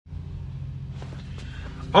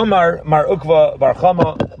Amar Mar Ukva Bar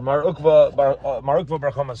Chama, Mar Ukva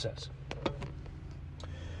Bar Chama says,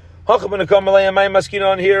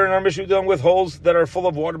 on here in our Mishnah dealing with holes that are full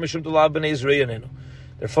of water. They're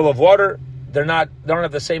full of water. They don't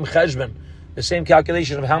have the same cheshbon, the same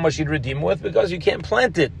calculation of how much you'd redeem with, because you can't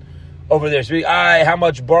plant it over there. So how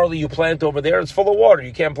much barley you plant over there, it's full of water.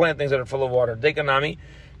 You can't plant things that are full of water. Dekanami,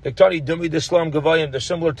 Diktani Dumi Dislam Gavayim, they're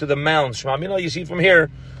similar to the mounds. You see from here,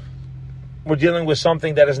 we're dealing with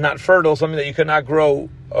something that is not fertile, something that you cannot grow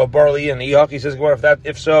barley in. He says,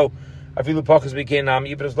 if so, even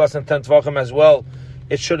if it's less than 10 tvachim as well,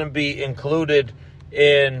 it shouldn't be included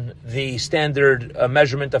in the standard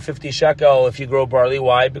measurement of 50 shekel if you grow barley.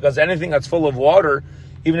 Why? Because anything that's full of water,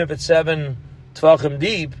 even if it's 7 tvachim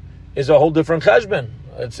deep, is a whole different cheshbon.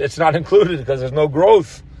 It's not included because there's no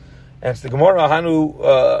growth. And it's the Gemara, Hanu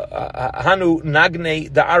Nagne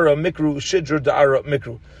Da'ara Mikru, Shidra Da'ara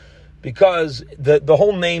Mikru. Because the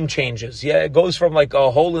whole name changes. Yeah, it goes from like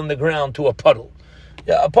a hole in the ground to a puddle.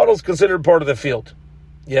 Yeah, a puddle is considered part of the field.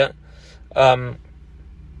 Yeah. But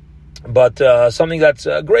something that's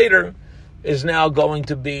greater is now going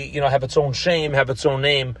to be, have its own shame, have its own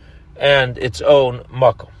name, and its own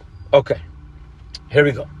makom. Okay. Here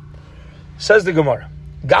we go. Says the Gemara.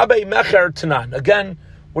 Gabe Mecher Tanan. Again,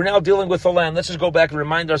 we're now dealing with the land. Let's just go back and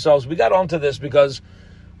remind ourselves. We got onto this because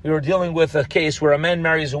we were dealing with a case where a man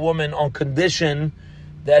marries a woman on condition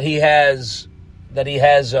that he has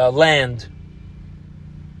land.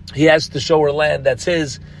 He has to show her land that's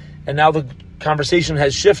his, and now the conversation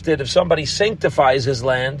has shifted. If somebody sanctifies his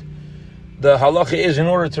land, the halacha is, in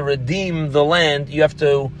order to redeem the land, you have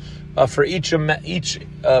to, for each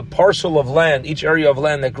parcel of land, each area of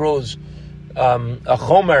land that grows a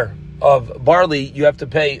chomer of barley, you have to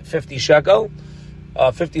pay 50 shekel,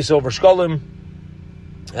 50 silver shkolim.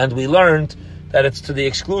 And we learned that it's to the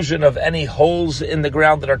exclusion of any holes in the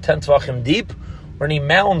ground that are 10 tvachim deep, or any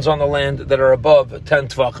mounds on the land that are above 10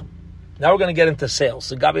 tvachim. Now we're going to get into sales.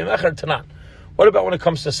 So Gabi Mecher Tanan. What about when it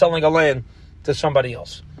comes to selling a land to somebody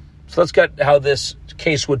else? So let's get how this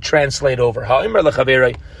case would translate over.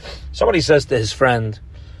 Somebody says to his friend,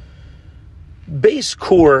 base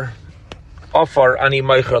core afar ani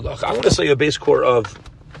meicher lach. I'm going to sell you a base core of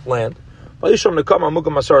land. And there's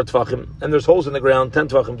holes in the ground 10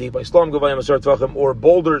 tvachim deep, or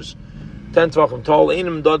boulders 10 tvachim tall.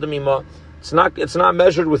 It's not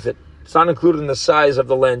measured with it. It's not included in the size of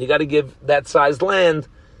the land. You got to give that size land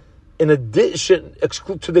in addition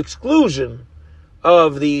to the exclusion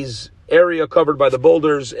of these area covered by the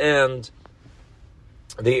boulders and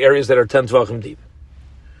the areas that are 10 tvachim deep.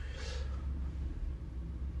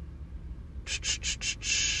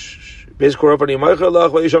 Let's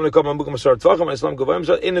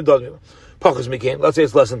say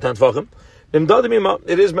it's less than 10 tvachim.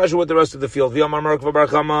 It is measured with the rest of the field.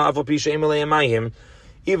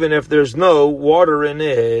 Even if there's no water in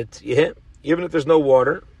it. Even if there's no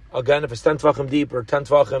water. Again, if it's 10 tvachim deep or 10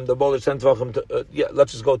 tvachim, the boulder is 10 tvachim.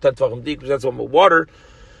 Let's just go 10 tvachim deep because that's what water.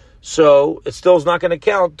 So it still is not going to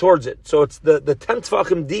count towards it. So it's the 10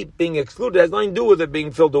 tvachim deep being excluded has nothing to do with it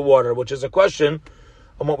being filled with water, which is a question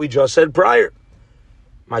on what we just said prior.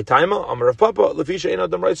 My timer, Amar of Papa, Lefisha Ein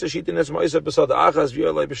Adam writes a sheet in this Ma'aseh Besad Achas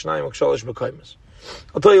V'Yolei B'Shnayim Akshalish Mekaymes.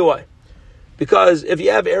 I'll tell you why. Because if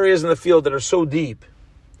you have areas in the field that are so deep,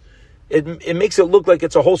 it makes it look like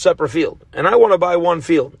it's a whole separate field. And I want to buy one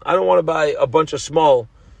field. I don't want to buy a bunch of small,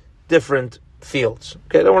 different fields.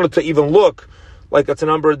 Okay, I don't want it to even look like it's a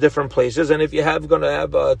number of different places. And if you have going to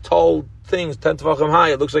have tall things, 10 tvachim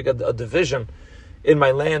high, it looks like a division in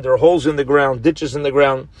my land, or holes in the ground, ditches in the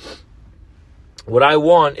ground. What I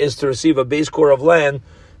want is to receive a base core of land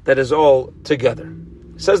that is all together.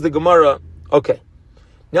 Says the Gemara, okay,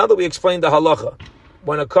 now that we explained the halacha,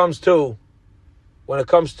 when it comes to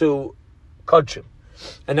kachim,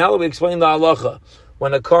 and now that we explained the halacha,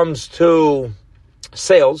 when it comes to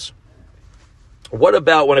sales, what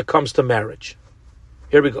about when it comes to marriage?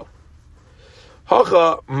 Here we go.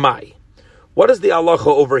 Hacha mai. What is the halacha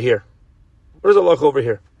over here? What is the halacha over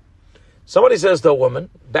here? Somebody says to a woman,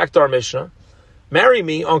 back to our Mishnah, marry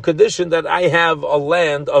me on condition that I have a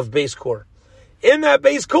land of base core. In that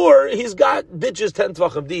base core, he's got ditches 10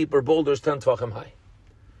 tvachim deep or boulders 10 tvachim high.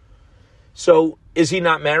 So, is he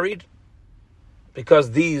not married?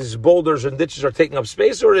 Because these boulders and ditches are taking up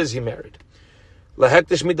space, or is he married?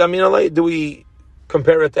 Lahektish midamin alei, do we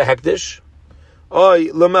compare it to hektish? Or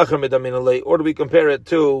do we compare it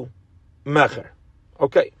to mecher?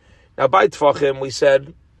 Okay. Now, by tfachim, we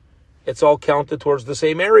said it's all counted towards the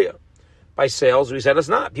same area. By sales, we said it's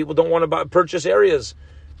not. People don't want to purchase areas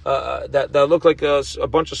that look like a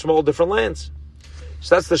bunch of small different lands.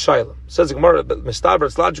 So that's the Shaila. Says the Gemara, but Mistaber,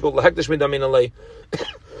 it's logical,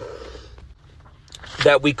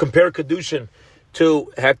 that we compare Kedushin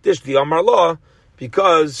to Hektish, the Amar Law,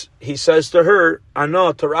 because he says to her,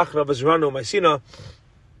 Ana Tarachna V'Zranu Maisina,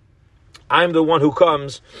 I'm the one who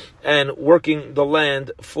comes and working the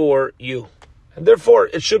land for you. And therefore,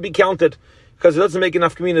 it should be counted, because it doesn't make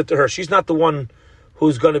enough community to her. She's not the one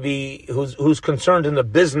who's going to be, who's concerned in the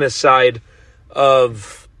business side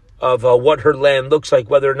of what her land looks like,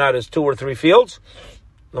 whether or not it's 2 or 3 fields.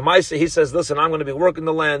 Lamaisa, he says, listen, I'm going to be working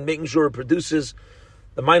the land, making sure it produces.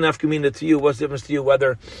 The Mainaf community to you, what's the difference to you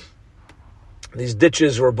whether these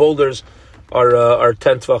ditches or boulders are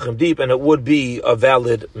 10 tvachim deep, and it would be a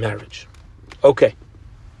valid marriage. Okay,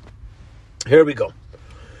 here we go.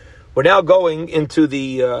 We're now going into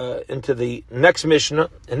the next Mishnah,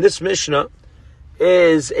 and this Mishnah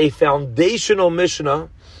is a foundational Mishnah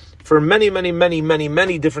for many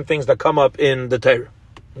different things that come up in the Torah.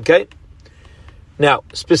 Okay, now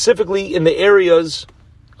specifically in the areas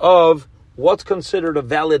of what's considered a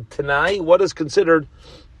valid Tanai, what is considered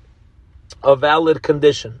a valid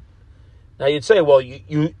condition. Now you'd say, well,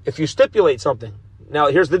 you if you stipulate something. Now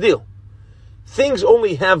here's the deal. Things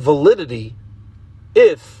only have validity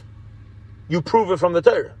if you prove it from the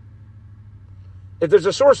Torah. If there's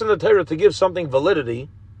a source in the Torah to give something validity,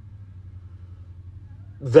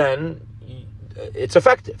 then it's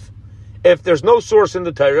effective. If there's no source in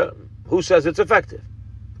the Torah, who says it's effective?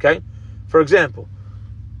 Okay? For example,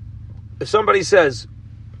 if somebody says,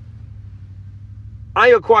 I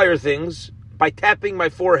acquire things by tapping my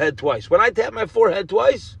forehead twice. When I tap my forehead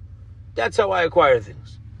twice, that's how I acquire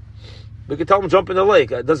things. We could tell them jump in the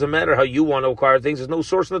lake. It doesn't matter how you want to acquire things. There's no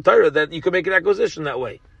source in the Torah that you can make an acquisition that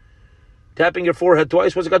way. Tapping your forehead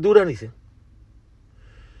twice, what's it got to do with anything?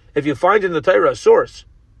 If you find in the Torah a source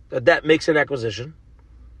that makes an acquisition,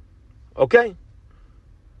 okay,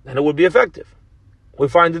 then it would be effective. We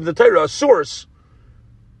find in the Torah a source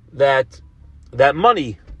that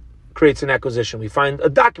money creates an acquisition. We find a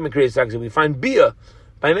document creates an acquisition. We find bia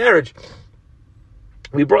by marriage.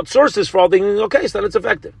 We brought sources for all things. Okay, so then it's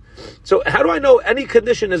effective. So how do I know any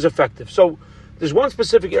condition is effective? So there's one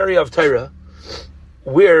specific area of Torah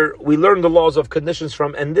where we learn the laws of conditions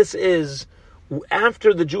from, and this is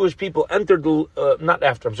after the Jewish people entered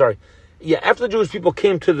after the Jewish people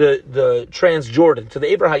came to the Transjordan, to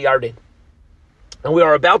the Eber HaYarden, and we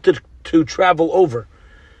are about to travel over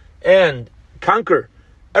and conquer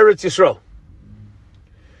Eretz Yisrael.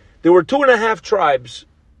 There were 2.5 tribes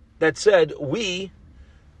that said, we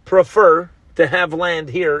prefer to have land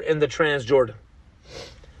here in the Transjordan.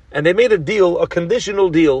 And they made a conditional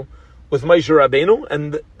deal with Moshe Rabbeinu,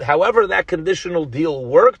 and however that conditional deal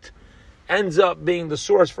worked ends up being the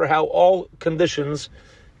source for how all conditions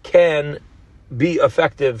can be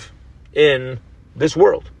effective in this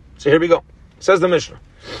world. So here we go. Says the Mishnah.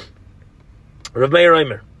 Rav Meir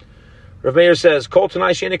Eimer. Rav Meir says, Kol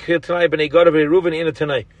Tanai Shenik Tanai B'nei Gad B'nei Reuven Ina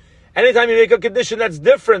Tanai. Anytime you make a condition that's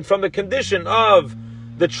different from the condition of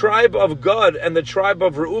the tribe of Gad and the tribe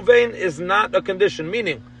of Reuven is not a condition.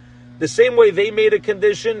 Meaning, the same way they made a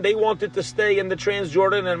condition, they wanted to stay in the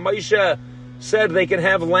Transjordan, and Moshe said they can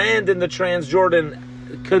have land in the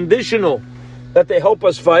Transjordan, conditional that they help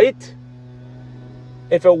us fight.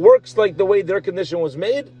 If it works like the way their condition was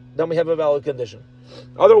made, then we have a valid condition.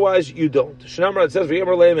 Otherwise, you don't. Shnamra, it says, Moshe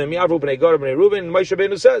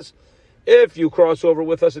Rabbeinu says, if you cross over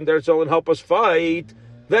with us in Eretz Yisrael and help us fight,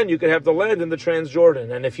 then you can have the land in the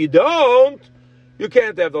Transjordan. And if you don't, you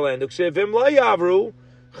can't have the land. And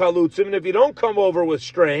if you don't come over with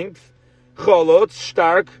strength, chalutz,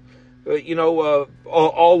 stark,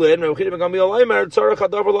 all in,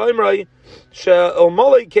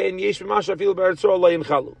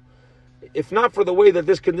 if not for the way that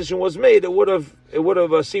this condition was made, it would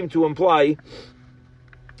have seemed to imply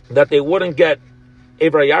that they wouldn't get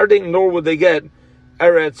Eber HaYarden, nor would they get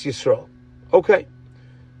Eretz Yisrael. Okay,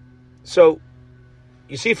 so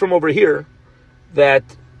you see from over here that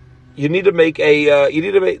you need to make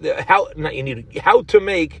how to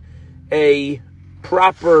make a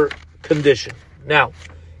proper condition. Now,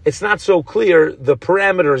 it's not so clear the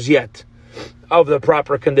parameters yet of the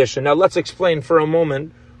proper condition. Now, let's explain for a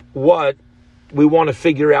moment what we want to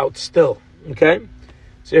figure out still. Okay?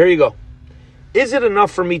 So here you go. Is it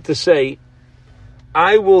enough for me to say,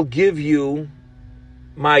 I will give you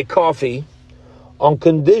my coffee on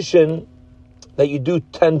condition that you do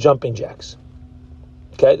 10 jumping jacks?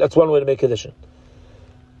 Okay, that's one way to make a condition.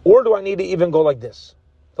 Or do I need to even go like this?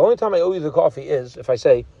 The only time I owe you the coffee is if I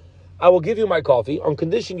say, I will give you my coffee on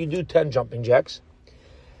condition you do 10 jumping jacks.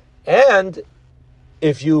 And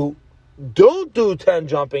if you don't do 10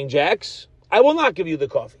 jumping jacks, I will not give you the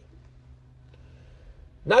coffee.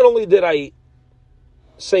 Not only did I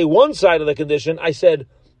say one side of the condition, I said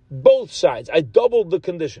both sides. I doubled the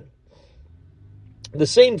condition. The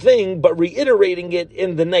same thing, but reiterating it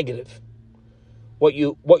in the negative. What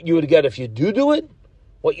you would get if you do it,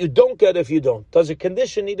 what you don't get if you don't. Does a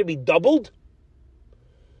condition need to be doubled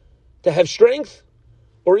to have strength?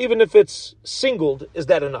 Or even if it's singled, is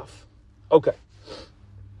that enough? Okay.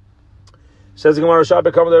 Says the Gemara,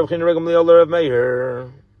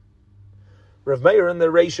 Rav Meir in the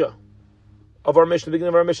Reisha of our Mishnah, the beginning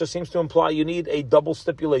of our Mishnah, seems to imply you need a double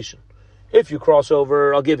stipulation. If you cross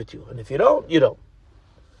over, I'll give it to you. And if you don't, you don't.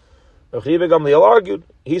 Rav Gamliel argued.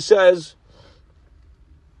 He says,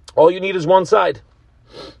 all you need is one side.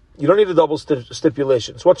 You don't need a double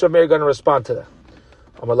stipulation. So what's Rav Meir going to respond to that?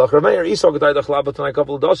 If you're going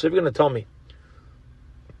to tell me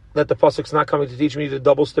that the pasuk's not coming to teach me the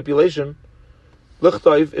double stipulation,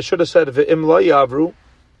 it should have said, V'im lo yavru,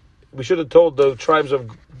 we should have told the tribes of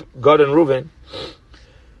Gad and Reuven,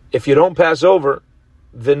 if you don't pass over,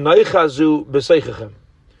 v'neichazu b'seichechem,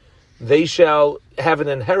 they shall have an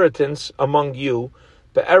inheritance among you,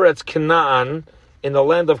 be'eretz Canaan, in the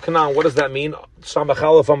land of Canaan. What does that mean?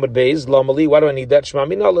 Samachalaf amud beis, lamali, why do I need that? Shema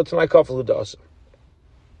mina l'tanai kafalu da'asa.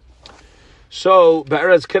 So,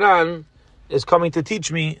 be'eretz Canaan is coming to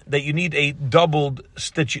teach me that you need a doubled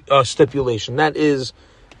stipulation. That is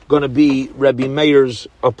going to be Rabbi Meir's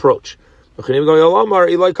approach. If I wouldn't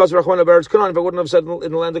have said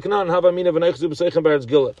in the land of Canaan,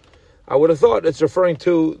 I would have thought it's referring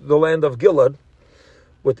to the land of Gilad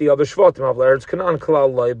with the other Shvatim.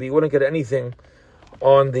 But you wouldn't get anything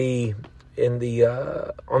on the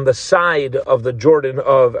side of the Jordan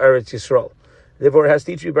of Eretz Yisrael. Therefore, it has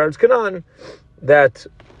to teach you Eretz Canaan that,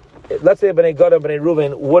 let's say Bnei Gad and Bnei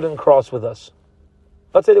Reuven wouldn't cross with us.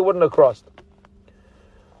 Let's say they wouldn't have crossed.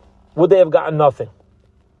 Would they have gotten nothing?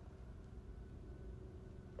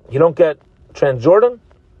 You don't get Transjordan,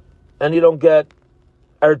 and you don't get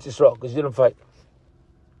Eretz Yisrael, because you didn't fight.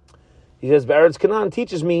 He says, Eretz Canaan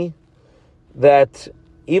teaches me that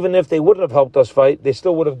even if they wouldn't have helped us fight, they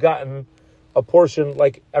still would have gotten a portion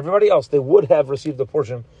like everybody else. They would have received a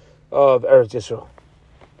portion of Eretz Yisrael.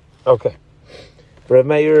 Okay. Rav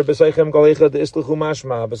Meir, B'seichem Galicha De'istluchu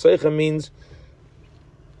Mashma. B'seichem means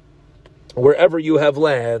wherever you have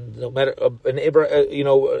land, no matter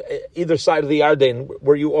either side of the Yarden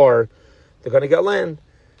where you are, they're going to get land,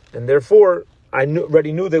 and therefore I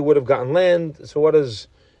already knew they would have gotten land. So what does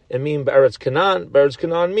it mean? Be'eretz Canaan. Be'eretz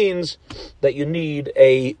Canaan means that you need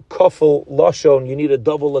a kafel lashon, you need a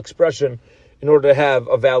double expression in order to have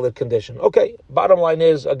a valid condition. Okay. Bottom line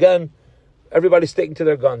is, again, everybody's sticking to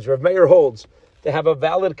their guns. Rav Meir holds to have a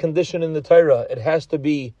valid condition in the Torah, it has to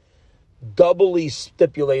be doubly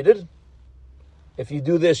stipulated. If you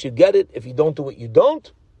do this, you get it. If you don't do it, you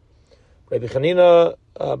don't. Rabbi Chanina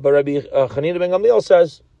ben Gamliel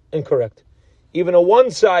says, incorrect. Even a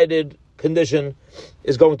one-sided condition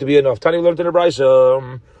is going to be enough. Tani learned in the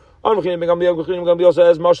Brisa. Gamliel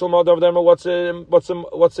says,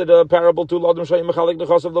 what's it a parable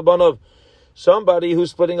to? Somebody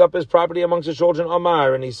who's splitting up his property amongst his children,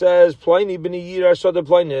 Amar, and he says,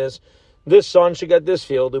 this son should get this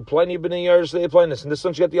field, and this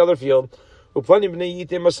son should get the other field. My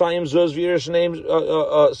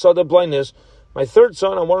third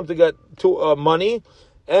son, I want him to get money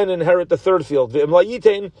and inherit the third field.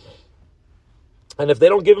 And if they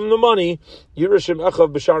don't give him the money,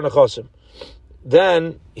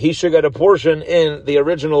 then he should get a portion in the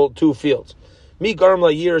original two fields.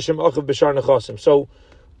 So,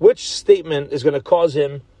 which statement is going to cause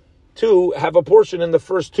him to have a portion in the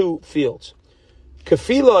first two fields?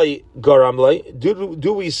 Kafilai garamlai.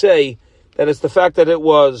 Do we say that it's the fact that it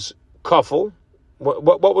was kafel?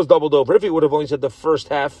 What was doubled over? If he would have only said the first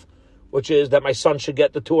half, which is that my son should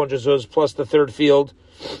get the 200 zuz plus the third field.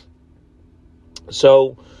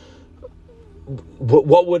 So,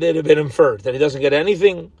 what would it have been inferred? That he doesn't get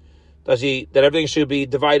anything? That everything should be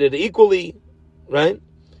divided equally? Right?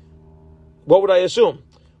 What would I assume?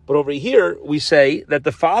 But over here, we say that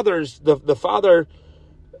the father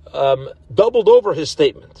doubled over his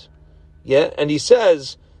statement. Yeah? And he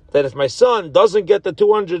says that if my son doesn't get the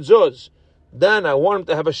 200 zuz, then I want him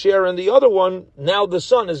to have a share in the other one. Now the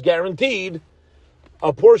son is guaranteed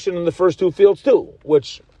a portion in the first two fields too,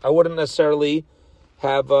 which I wouldn't necessarily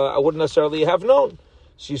have known.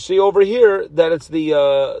 So you see over here that it's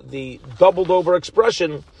the doubled over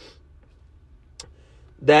expression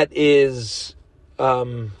that is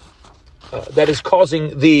causing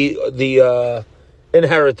the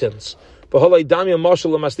inheritance.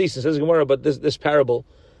 Says Gemara, but this parable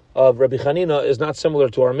of Rabbi Chanina is not similar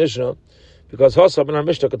to our Mishnah, Because Hasab in our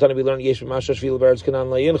Mishnah, Katana, we learned Yesh Mashash Vil Eretz Canaan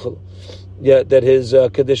La Yinchel. Yeah, that his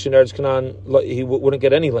condition Eretz Canaan, he wouldn't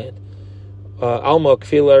get any land. Alma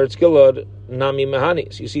Kfil Eretz Gilad Nami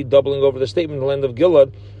Mahani. So you see doubling over the statement, the land of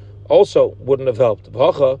Gilad also wouldn't have helped.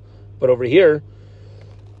 But over here,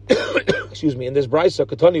 excuse me, in this Brisa,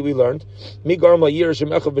 Katani, we learned,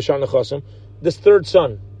 this third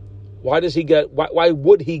son, why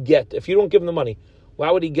would he get, if you don't give him the money,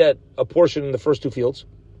 why would he get a portion in the first two fields?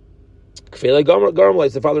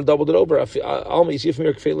 The father doubled it over.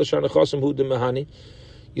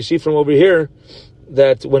 You see from over here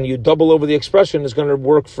that when you double over the expression, it's going to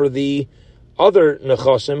work for the other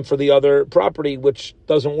nechasim, for the other property, which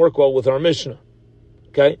doesn't work well with our Mishnah.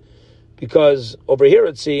 Okay? Because over here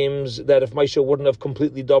it seems that if Moshe wouldn't have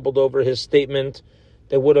completely doubled over his statement,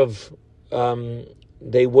 they would have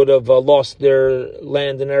lost their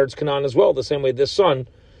land in Eretz Canaan as well, the same way this son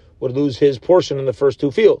would lose his portion in the first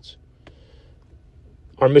two fields.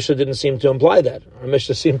 Our Mishnah didn't seem to imply that. Our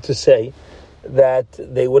Mishnah seemed to say that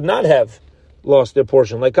they would not have lost their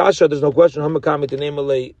portion. Like Kasha, there's no question.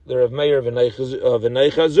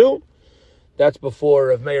 That's before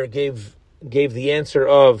Rav Meir gave the answer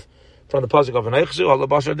of from the pasuk of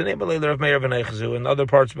V'neichazu, and other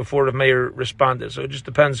parts before Rav Meir responded. So it just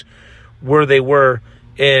depends where they were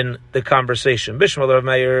in the conversation. Bishmal Rav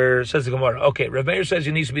Meir says the Gemara. Okay, Rav Meir says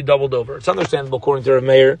he needs to be doubled over. It's understandable according to Rav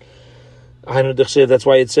Meir. That's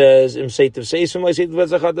why it says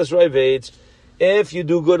if you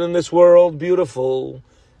do good in this world, beautiful,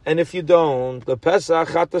 and if you don't, the Pesach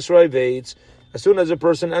chatas roivetz. As soon as a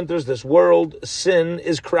person enters this world, sin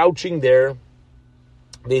is crouching there.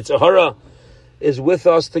 The Tzahara is with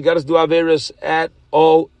us to get us to do Averis at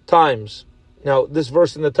all times. Now, this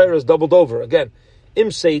verse in the Torah is doubled over. Again,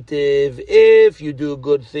 imseitiv, if you do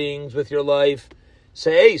good things with your life,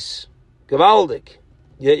 seis, gevaldik.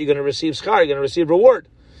 Yeah, you're going to receive schar, you're going to receive reward.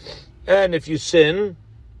 And if you sin,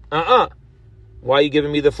 why are you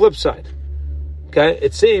giving me the flip side? Okay,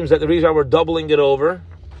 it seems that the reason why we're doubling it over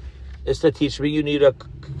is to teach me you need a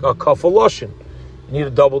kafel lashon. You need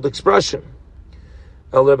a doubled expression.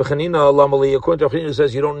 According to Chanina,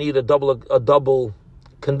 says you don't need a double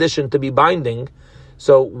condition to be binding.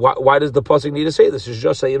 So why does the pasuk need to say this? It's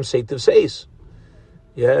just say seitiv seis.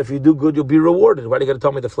 Yeah, if you do good, you'll be rewarded. Why do you got to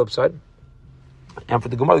tell me the flip side? And for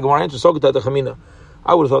the Gemara answers, I would have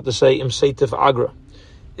thought to say seitiv agra.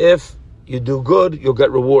 If you do good, you'll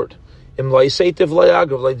get reward. Let's say you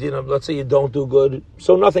don't do good,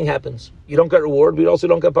 so nothing happens. You don't get reward, but you also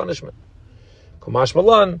don't get punishment. Kamash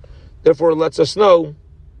Malan, therefore, it lets us know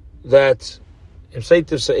that if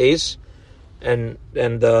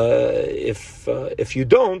you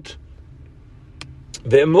don't,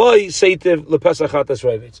 there's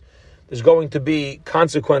going to be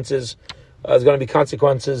consequences. There's going to be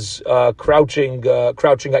consequences crouching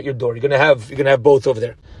at your door. You're going to have both over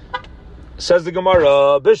there. Says the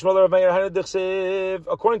Gemara,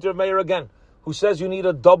 according to Rav Meir again, who says you need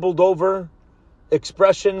a doubled over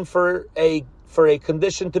expression for a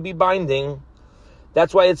condition to be binding.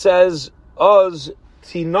 That's why it says oz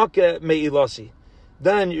tinake meilasi.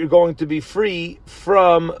 Then you're going to be free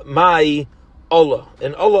from my Allah.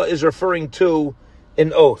 And Allah is referring to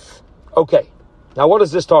an oath. Okay. Now what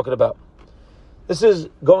is this talking about? This is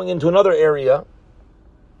going into another area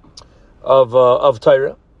of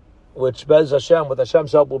Torah, which Bez Hashem, with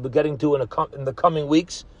Hashem's help, we'll be getting to in the coming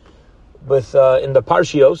weeks, with in the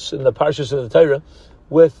Parshiyos of the Torah,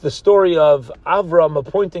 with the story of Avram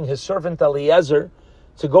appointing his servant Eliezer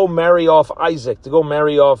to go marry off Isaac, to go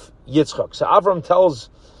marry off Yitzchak. So Avram tells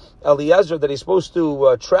Eliezer that he's supposed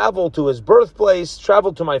to travel to his birthplace,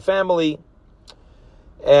 travel to my family,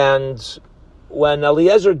 and when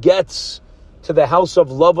Eliezer gets to the house of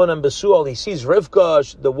Lavan and Besuel, he sees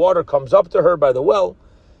Rivka. The water comes up to her by the well.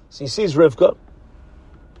 So he sees Rivka,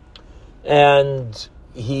 and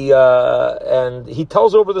he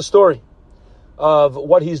tells over the story of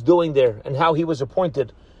what he's doing there and how he was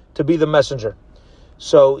appointed to be the messenger.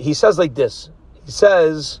 So he says like this. He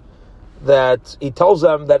says that he tells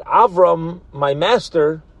them that Avram, my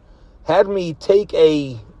master, had me take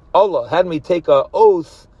a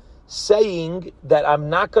oath saying that I'm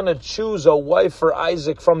not going to choose a wife for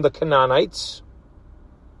Isaac from the Canaanites.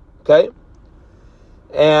 Okay?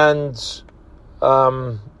 And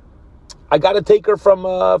I got to take her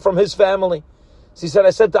from his family. So he said,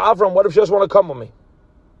 I said to Avram, what if she doesn't want to come with me?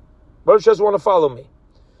 What if she doesn't want to follow me?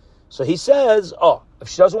 So he says, if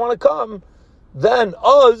she doesn't want to come, then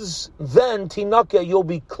Tinaka, you'll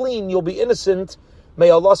be clean, you'll be innocent, may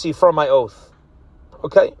Allah see from my oath.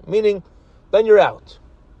 Okay? Meaning, then you're out.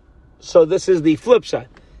 So this is the flip side.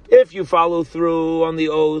 If you follow through on the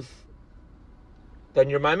oath, then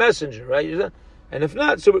you're my messenger, right? And if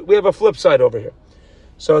not, so we have a flip side over here.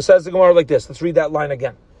 So it says the Gemara like this. Let's read that line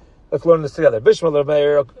again. Let's learn this together. Bishmal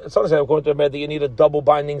Meir, it's not according to Meir that you need a double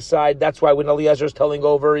binding side. That's why when Eliezer is telling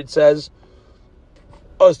over, it says,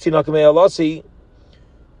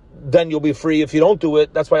 then you'll be free if you don't do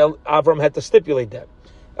it. That's why Avram had to stipulate that.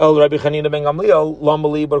 El Rabbi Chanina ben Gamliel,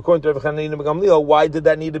 Lamali, but according to Rabbi Chanina ben Gamliel, why did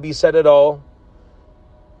that need to be said at all?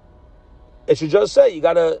 It should just say, you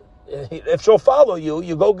gotta, if she'll follow you,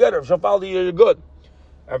 you go get her. If she'll follow you, you're good.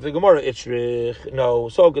 After the Gemara, no,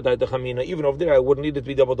 so good the Chamina. Even over there, I wouldn't need it to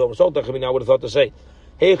be doubled over. So the Chamina, I would have thought to say,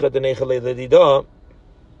 when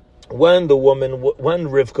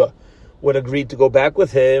Rivka would agree to go back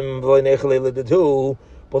with him,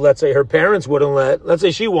 but let's say her parents wouldn't let's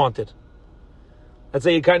say she wanted. Let's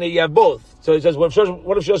say you have both. So he says, what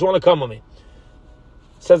if she doesn't want to come with me?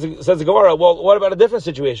 Says the Gemara, well, what about a different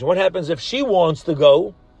situation? What happens if she wants to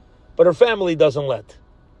go, but her family doesn't let?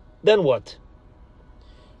 Then what?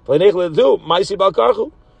 Maybe Avram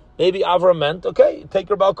meant, okay, take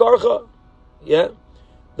her Balkarcha. Yeah?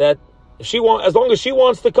 That if she as long as she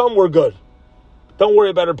wants to come, we're good. Don't worry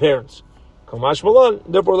about her parents. Kamash Malan,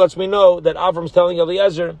 therefore lets me know that Avram's telling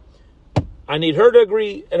Eliezer, I need her to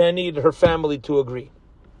agree, and I need her family to agree.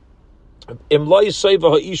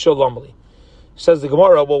 Says the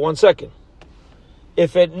Gemara, well, 1 second.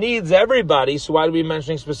 If it needs everybody, so why are we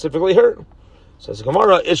mentioning specifically her? Says the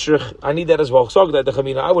Gemara, I need that as well.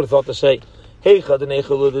 I would have thought to say,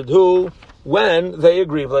 when they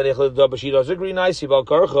agree, but she does agree, as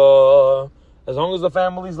long as the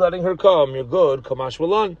family's letting her come, you're good. Kamash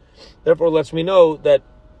Malan. Therefore, it lets me know that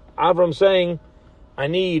Avram's saying, I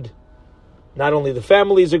need not only the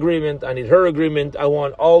family's agreement, I need her agreement. I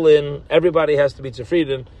want all in. Everybody has to be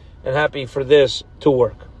tzufridin and happy for this to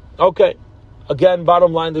work. Okay. Again,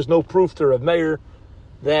 bottom line, there's no proof to Rav Meir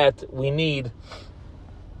that we need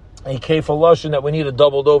a kefal lashon, that we need a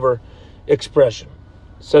doubled over expression.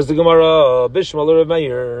 Says the Gemara, Bishmal Rav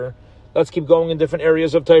Meir. Let's keep going in different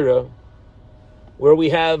areas of Torah where we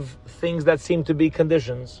have things that seem to be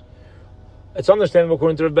conditions. It's understandable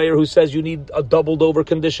according to Rav Meir, who says you need a doubled over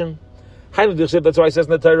condition. That's why it says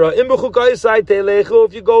in the Torah,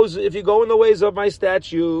 if you go in the ways of my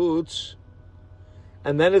statutes.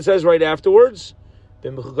 And then it says right afterwards,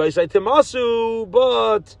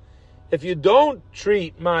 but if you don't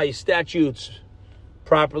treat my statutes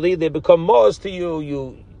properly, they become maws to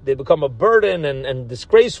you. They become a burden and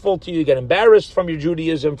disgraceful to you. You get embarrassed from your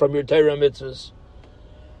Judaism, from your Torah mitzvahs.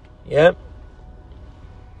 Yeah?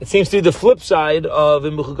 It seems to be the flip side of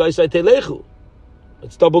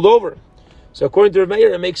it's doubled over. So according to Rav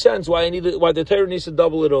Meir, it makes sense why the Torah needs to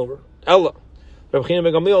double it over. Ella. According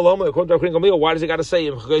to Rav Gamliel, why does it got to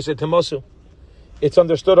say it's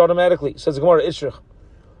understood automatically. Says the Gemara,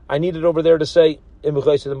 I need it over there to say if you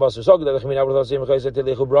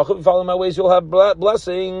follow my ways, you'll have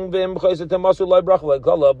blessing.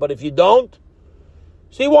 But if you don't,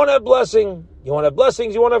 so you won't have blessing. You won't have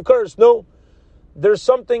blessings, you won't have curse. No. There's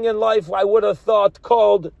something in life I would have thought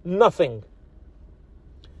called nothing.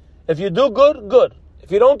 If you do good, good.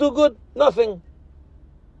 If you don't do good, nothing.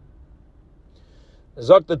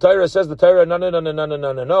 Zok the Torah says the Torah,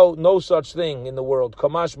 no such thing in the world.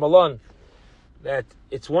 Kamash Malan, that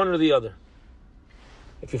it's one or the other.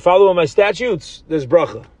 If you follow my statutes, there's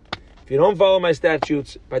bracha. If you don't follow my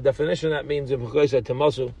statutes, by definition that means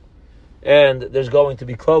and there's going to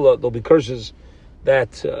be klala, there'll be curses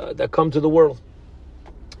that come to the world.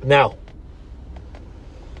 Now,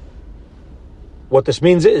 what this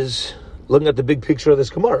means is, looking at the big picture of this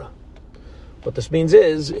Gemara, what this means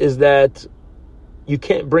is that you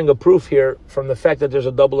can't bring a proof here from the fact that there's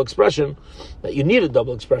a double expression, that you need a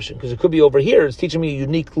double expression, because it could be over here, it's teaching me a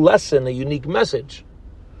unique lesson, a unique message.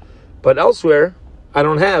 But elsewhere, I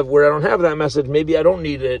don't have that message, maybe I don't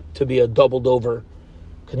need it to be a doubled over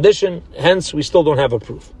condition, hence we still don't have a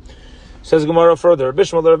proof. Says Gemara further,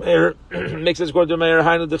 Bishmal Meir makes this according to Meir,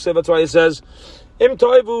 that's why it says, Im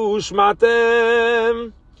toivu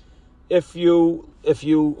shmatem, if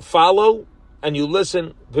you follow and you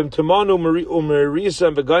listen,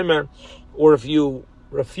 or if you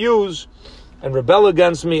refuse and rebel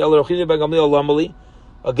against me,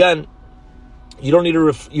 again, you don't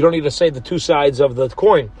need to say the two sides of the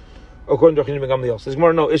coin. According to Rabbi Gamliel, says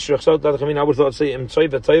more no ishrach. So that I would thought say im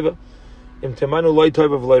toiva toiva, im temanu loy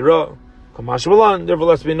toiva v'loy kamash malan. Therefore,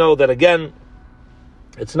 lets me know that again,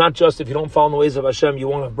 it's not just if you don't follow the ways of Hashem, you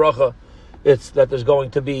won't have bracha. It's that there's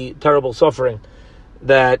going to be terrible suffering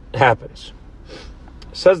that happens.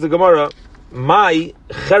 Says the Gemara, my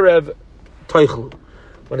cherev teichlu.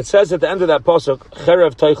 When it says at the end of that pasuk,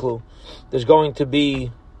 cherev teichlu, there's going to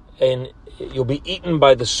be an you'll be eaten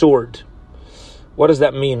by the sword. What does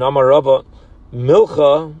that mean? Amar Rava,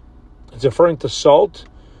 milcha, it's referring to salt.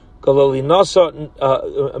 Galalinasa,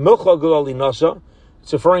 milcha galalinasa,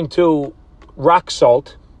 it's referring to rock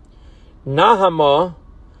salt. Nahama,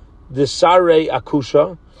 desare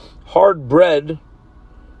akusha, hard bread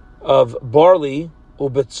of barley,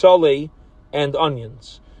 ubetzale, and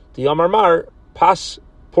onions. The Amar Mar, pas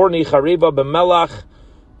porni chariva b'melach,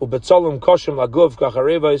 ubetzalem koshem laguv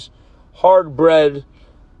kacharevas, hard bread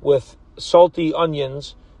with salty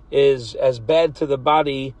onions is as bad to the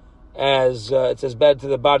body as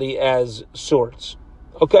swords.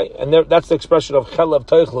 Okay, and that's the expression of chelav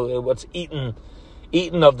teichlu, what's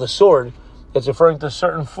eaten of the sword. It's referring to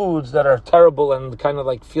certain foods that are terrible and kind of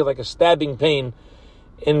like feel like a stabbing pain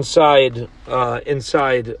inside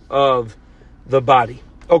of the body.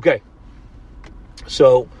 Okay,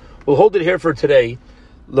 so we'll hold it here for today.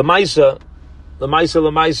 Lamaisa,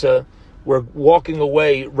 we're walking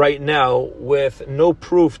away right now with no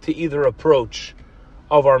proof to either approach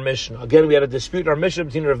of our Mishnah. Again, we had a dispute in our Mishnah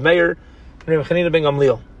between Rav Meir and Rav Chanina ben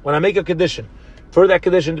Gamliel. When I make a condition, for that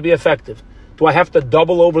condition to be effective, do I have to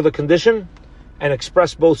double over the condition and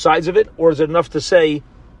express both sides of it, or is it enough to say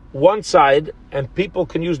one side and people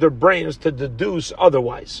can use their brains to deduce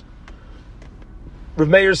otherwise? Rav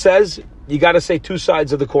Meir says you got to say two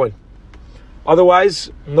sides of the coin.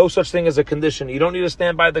 Otherwise, no such thing as a condition. You don't need to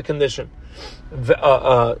stand by the condition.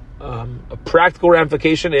 A practical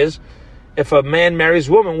ramification is if a man marries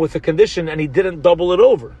a woman with a condition and he didn't double it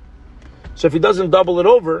over. So if he doesn't double it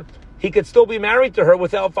over, he could still be married to her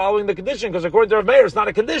without following the condition, because according to Rav Meir, it's not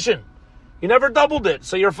a condition. You never doubled it,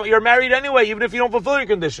 so you're married anyway, even if you don't fulfill your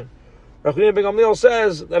condition. Rav Chanina ben Gamliel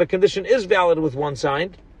says that a condition is valid with one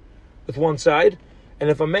side, and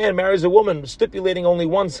if a man marries a woman stipulating only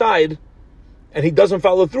one side, and he doesn't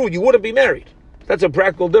follow through, you wouldn't be married. That's a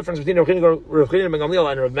practical difference between Rav Chanina ben Gamliel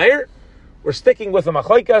and Rav Meir. We're sticking with a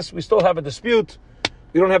machlaikas. We still have a dispute.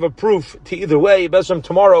 We don't have a proof to either way. Besem,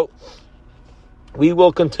 tomorrow we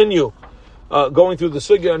will continue going through the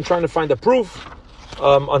sugya and trying to find a proof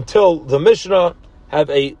until the Mishnah. Have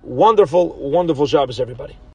a wonderful, wonderful Shabbos, everybody.